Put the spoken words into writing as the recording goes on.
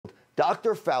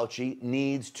Dr. Fauci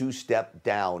needs to step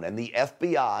down, and the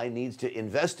FBI needs to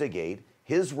investigate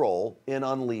his role in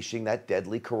unleashing that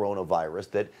deadly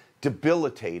coronavirus that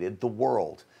debilitated the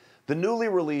world. The newly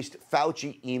released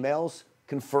Fauci emails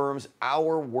confirms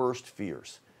our worst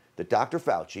fears, that Dr.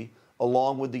 Fauci,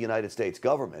 along with the United States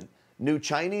government, knew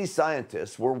Chinese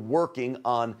scientists were working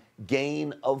on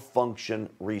gain-of-function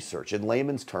research. In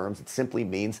layman's terms, it simply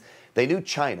means they knew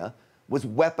China was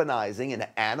weaponizing an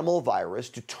animal virus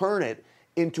to turn it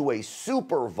into a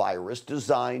super virus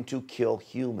designed to kill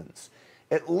humans.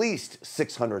 At least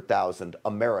 600,000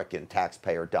 American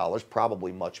taxpayer dollars,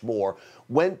 probably much more,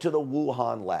 went to the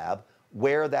Wuhan lab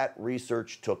where that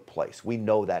research took place. We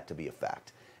know that to be a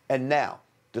fact. And now,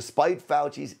 despite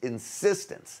Fauci's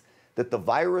insistence that the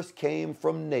virus came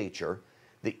from nature,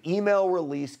 the email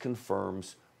release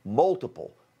confirms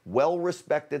multiple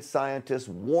well-respected scientists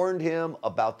warned him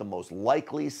about the most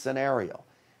likely scenario,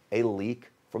 a leak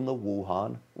from the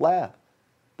Wuhan lab.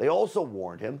 They also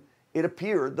warned him it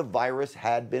appeared the virus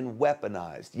had been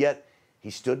weaponized, yet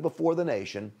he stood before the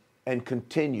nation and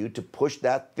continued to push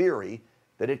that theory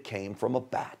that it came from a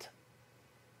bat.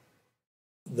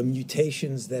 The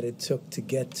mutations that it took to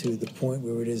get to the point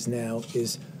where it is now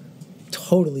is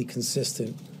totally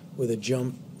consistent with a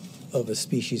jump of a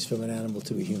species from an animal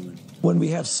to a human. When we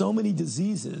have so many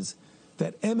diseases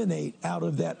that emanate out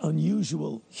of that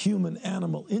unusual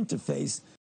human-animal interface.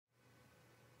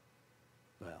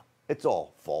 Well, it's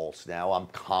all false now. I'm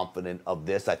confident of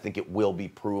this. I think it will be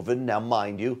proven. Now,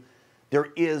 mind you, there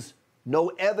is no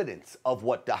evidence of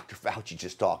what Dr. Fauci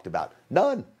just talked about.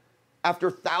 None. After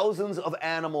thousands of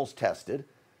animals tested,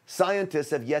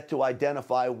 scientists have yet to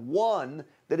identify one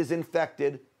that is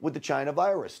infected with the China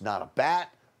virus. Not a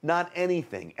bat, not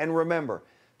anything. And remember,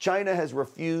 China has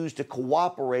refused to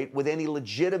cooperate with any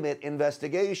legitimate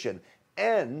investigation.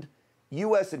 And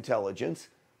U.S. intelligence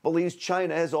believes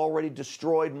China has already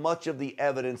destroyed much of the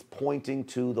evidence pointing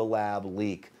to the lab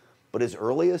leak. But as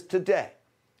early as today,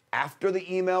 after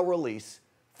the email release,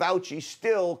 Fauci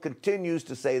still continues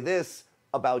to say this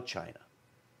about China.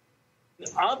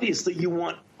 Obviously, you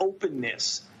want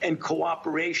openness and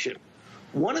cooperation.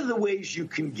 One of the ways you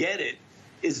can get it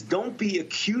is don't be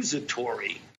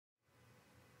accusatory.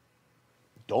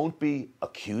 Don't be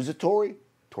accusatory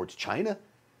towards China?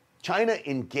 China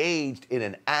engaged in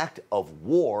an act of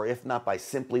war, if not by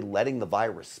simply letting the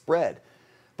virus spread.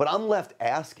 But I'm left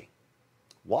asking,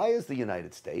 why is the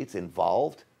United States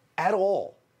involved at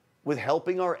all with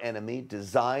helping our enemy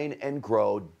design and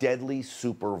grow deadly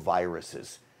super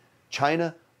viruses?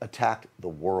 China attacked the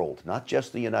world, not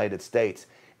just the United States,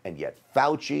 and yet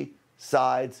Fauci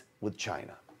sides with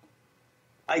China.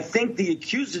 I think the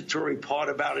accusatory part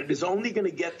about it is only going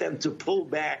to get them to pull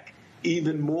back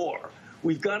even more.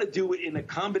 We've got to do it in a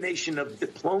combination of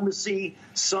diplomacy,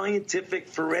 scientific,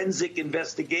 forensic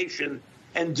investigation,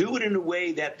 and do it in a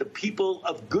way that the people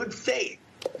of good faith,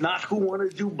 not who want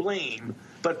to do blame,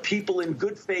 but people in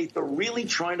good faith are really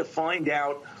trying to find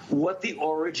out what the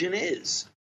origin is.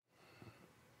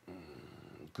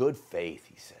 Good faith,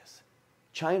 he says.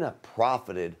 China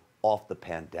profited off the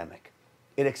pandemic.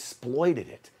 It exploited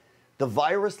it. The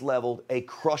virus leveled a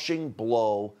crushing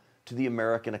blow to the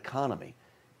American economy.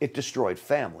 It destroyed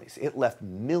families. It left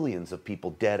millions of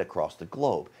people dead across the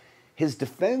globe. His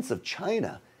defense of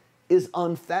China is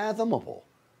unfathomable.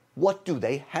 What do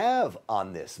they have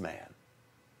on this man?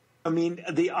 I mean,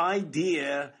 the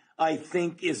idea, I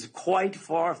think, is quite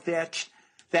far-fetched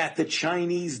that the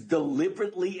Chinese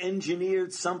deliberately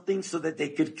engineered something so that they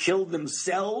could kill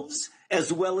themselves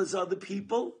as well as other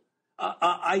people.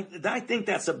 I think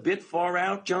that's a bit far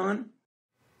out, John.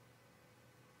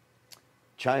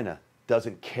 China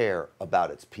doesn't care about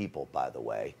its people, by the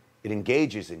way. It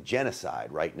engages in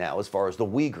genocide right now as far as the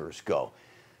Uyghurs go.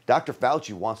 Dr.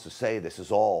 Fauci wants to say this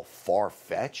is all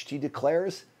far-fetched, he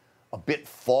declares. A bit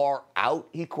far out,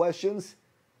 he questions.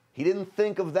 He didn't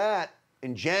think of that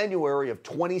in January of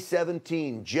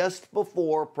 2017, just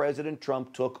before President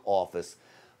Trump took office.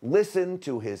 Listen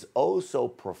to his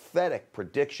oh-so-prophetic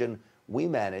prediction we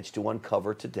managed to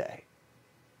uncover today.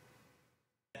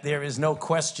 There is no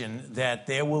question that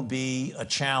there will be a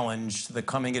challenge to the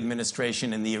coming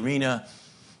administration in the arena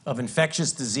of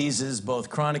infectious diseases, both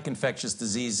chronic infectious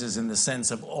diseases in the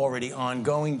sense of already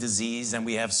ongoing disease, and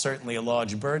we have certainly a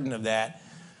large burden of that,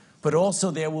 but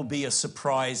also there will be a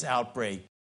surprise outbreak.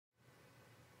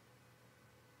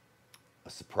 A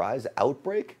surprise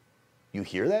outbreak? You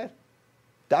hear that?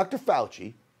 Dr.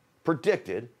 Fauci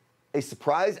predicted a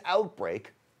surprise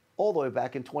outbreak all the way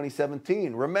back in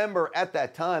 2017. Remember, at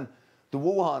that time, the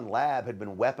Wuhan lab had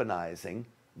been weaponizing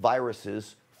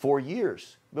viruses for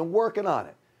years, been working on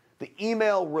it. The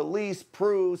email release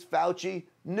proves Fauci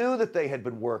knew that they had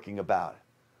been working about it.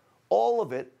 All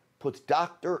of it puts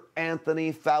Dr.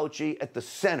 Anthony Fauci at the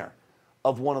center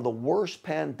of one of the worst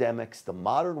pandemics the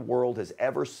modern world has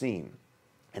ever seen.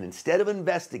 And instead of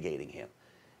investigating him,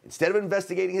 instead of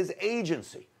investigating his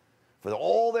agency for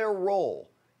all their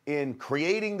role in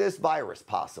creating this virus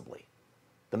possibly,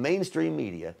 the mainstream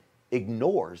media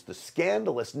ignores the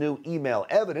scandalous new email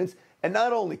evidence and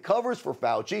not only covers for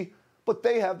Fauci, but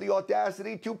they have the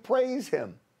audacity to praise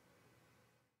him.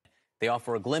 They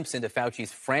offer a glimpse into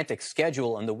Fauci's frantic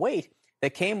schedule and the weight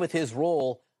that came with his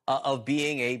role of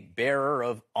being a bearer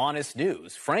of honest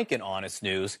news, frank and honest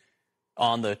news,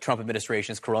 on the Trump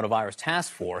administration's coronavirus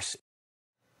task force.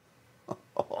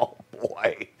 Oh,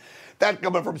 boy. That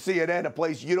coming from CNN, a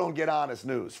place you don't get honest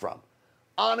news from.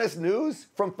 Honest news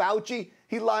from Fauci?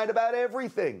 He lied about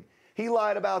everything. He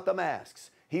lied about the masks.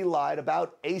 He lied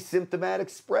about asymptomatic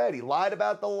spread. He lied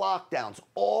about the lockdowns,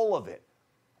 all of it,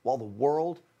 while the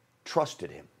world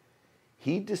trusted him.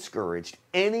 He discouraged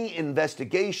any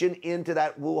investigation into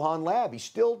that Wuhan lab. He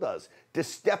still does,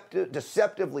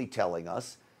 deceptively telling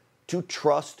us to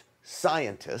trust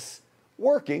scientists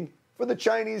working for the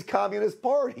Chinese Communist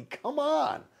Party. Come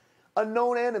on. A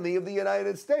known enemy of the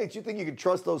United States. You think you can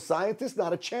trust those scientists?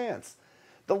 Not a chance.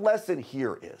 The lesson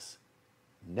here is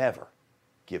never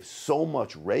give so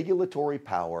much regulatory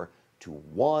power to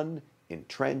one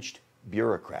entrenched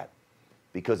bureaucrat.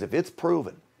 Because if it's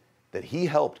proven that he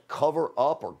helped cover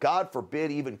up or, God forbid,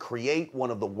 even create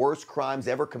one of the worst crimes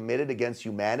ever committed against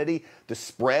humanity, the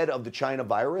spread of the China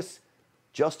virus,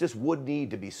 justice would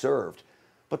need to be served.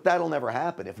 But that'll never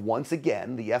happen if, once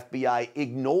again, the FBI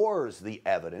ignores the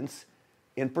evidence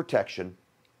in protection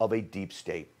of a deep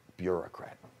state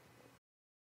bureaucrat.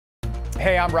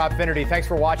 Hey, I'm Rob Finnerty. Thanks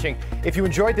for watching. If you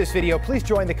enjoyed this video, please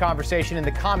join the conversation in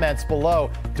the comments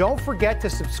below. Don't forget to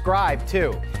subscribe,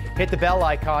 too. Hit the bell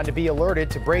icon to be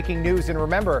alerted to breaking news. And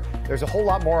remember, there's a whole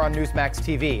lot more on Newsmax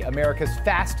TV, America's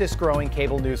fastest growing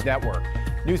cable news network.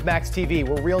 Newsmax TV,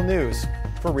 we're real news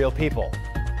for real people.